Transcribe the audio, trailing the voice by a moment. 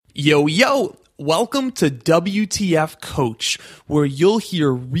Yo, yo! Welcome to WTF Coach, where you'll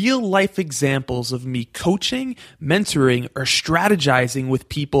hear real-life examples of me coaching, mentoring, or strategizing with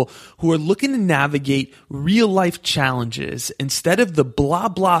people who are looking to navigate real-life challenges instead of the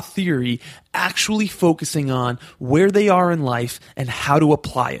blah-blah theory, actually focusing on where they are in life and how to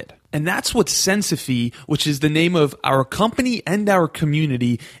apply it. And that's what Sensophy, which is the name of our company and our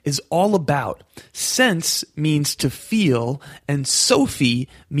community, is all about. Sense means to feel, and Sophie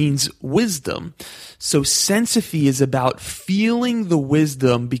means wisdom. So Sensophy is about feeling the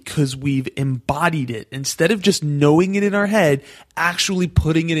wisdom because we've embodied it. Instead of just knowing it in our head, actually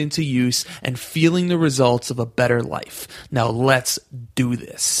putting it into use and feeling the results of a better life. Now let's do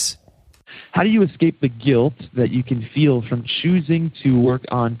this. How do you escape the guilt that you can feel from choosing to work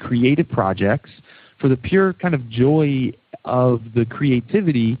on creative projects for the pure kind of joy of the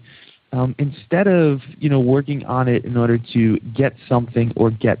creativity instead of, working on it in order to get something or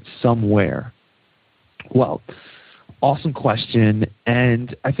get somewhere? Well, awesome question.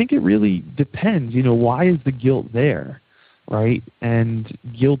 And I think it really depends. Why is the guilt there, right? And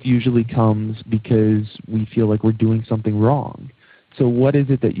guilt usually comes because we feel like we're doing something wrong. So what is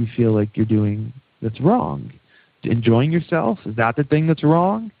it that you feel like you're doing that's wrong? Enjoying yourself? Is that the thing that's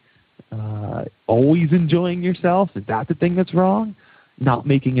wrong? Always enjoying yourself? Is that the thing that's wrong? Not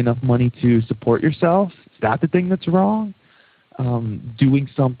making enough money to support yourself? Is that the thing that's wrong? Doing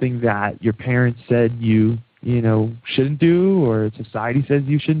something that your parents said you shouldn't do, or society says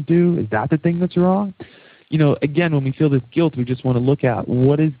you shouldn't do? Is that the thing that's wrong? Again, when we feel this guilt, we just want to look at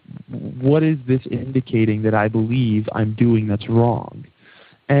what is this indicating that I believe I'm doing that's wrong?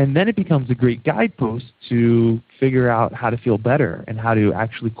 And then it becomes a great guidepost to figure out how to feel better and how to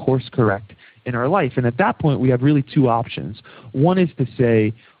actually course correct in our life. And at that point, we have really two options. One is to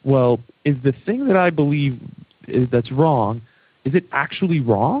say, well, is the thing that I believe that's wrong, is it actually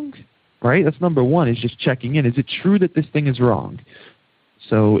wrong? Right? That's number one, is just checking in. Is it true that this thing is wrong?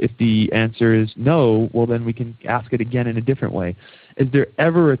 So if the answer is no, well, then we can ask it again in a different way. Is there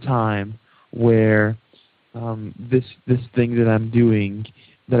ever a time where this thing that I'm doing,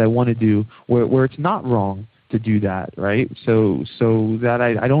 that I want to do, where it's not wrong to do that, right? So that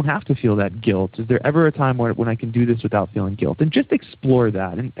I don't have to feel that guilt. Is there ever a time when I can do this without feeling guilt? And just explore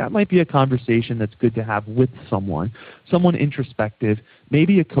that. And that might be a conversation that's good to have with someone introspective,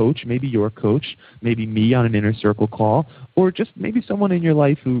 maybe a coach, maybe your coach, maybe me on an inner circle call, or just maybe someone in your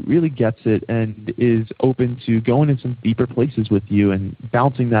life who really gets it and is open to going in some deeper places with you and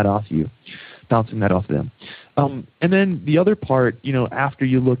bouncing that off them. And then the other part, after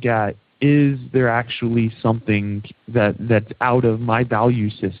you look at, is there actually something that's out of my value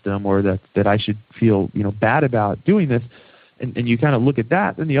system, or that I should feel bad about doing this, and you kind of look at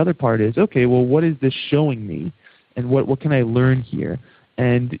that, then the other part is, okay, well, what is this showing me, and what can I learn here?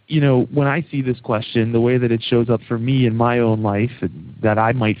 And when I see this question, the way that it shows up for me in my own life, that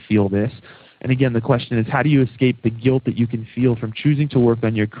I might feel this, and again, the question is, how do you escape the guilt that you can feel from choosing to work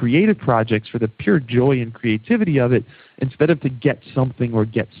on your creative projects for the pure joy and creativity of it, instead of to get something or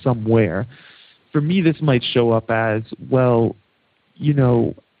get somewhere? For me, this might show up as, well,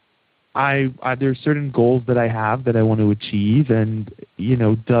 there's certain goals that I have that I want to achieve, and,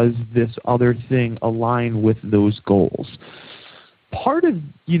 does this other thing align with those goals? Part of,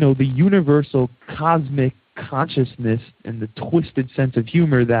 the universal cosmic consciousness and the twisted sense of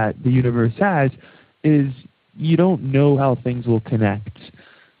humor that the universe has is you don't know how things will connect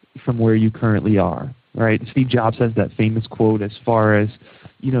from where you currently are, right? Steve Jobs has that famous quote as far as,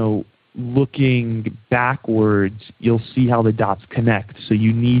 looking backwards, you'll see how the dots connect. So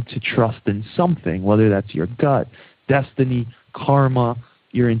you need to trust in something, whether that's your gut, destiny, karma,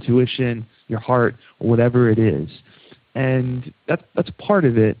 your intuition, your heart, whatever it is. And that's part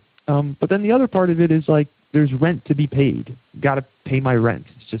of it. But then the other part of it is like, there's rent to be paid. Got to pay my rent.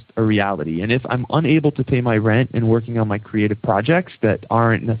 It's just a reality. And if I'm unable to pay my rent and working on my creative projects that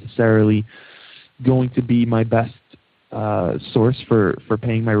aren't necessarily going to be my best source for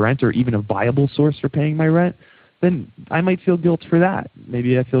paying my rent, or even a viable source for paying my rent, then I might feel guilt for that.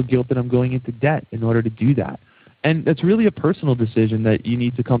 Maybe I feel guilt that I'm going into debt in order to do that. And that's really a personal decision that you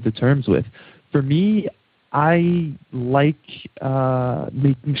need to come to terms with. For me, I like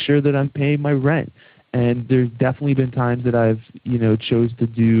making sure that I'm paying my rent. And there's definitely been times that I've, chose to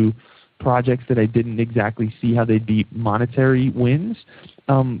do projects that I didn't exactly see how they'd be monetary wins.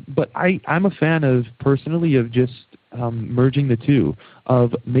 But I'm a fan of, personally, of just merging the two,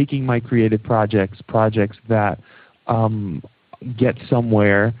 of making my creative projects that get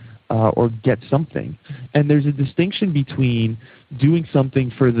somewhere, or get something. And there's a distinction between doing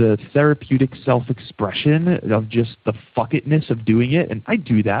something for the therapeutic self-expression of just the fuck-itness of doing it. And I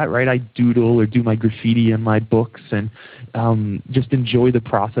do that, right? I doodle or do my graffiti in my books and just enjoy the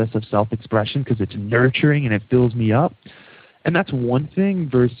process of self-expression because it's nurturing and it fills me up. And that's one thing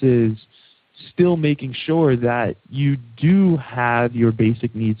versus still making sure that you do have your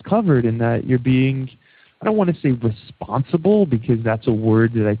basic needs covered and that you're being, I don't want to say responsible because that's a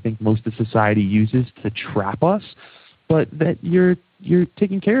word that I think most of society uses to trap us, but that you're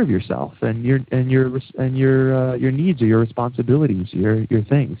taking care of yourself and your needs or your responsibilities, your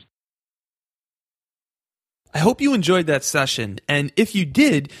things. I hope you enjoyed that session, and if you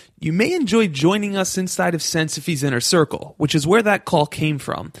did, you may enjoy joining us inside of Sensophy's Inner Circle, which is where that call came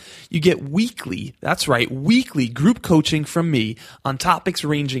from. You get weekly, that's right, weekly group coaching from me on topics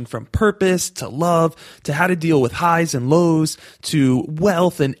ranging from purpose to love to how to deal with highs and lows to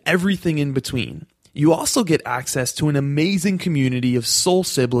wealth and everything in between. You also get access to an amazing community of soul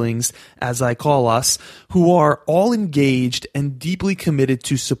siblings, as I call us, who are all engaged and deeply committed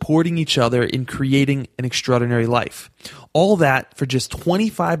to supporting each other in creating an extraordinary life. All that for just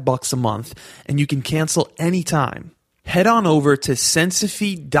 $25 a month, and you can cancel anytime. Head on over to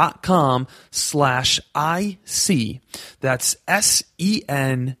sensophy.com/IC. That's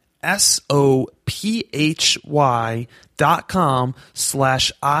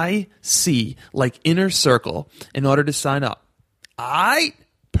SENSOPHY.com/IC, like inner circle, in order to sign up. Aight,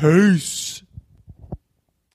 peace.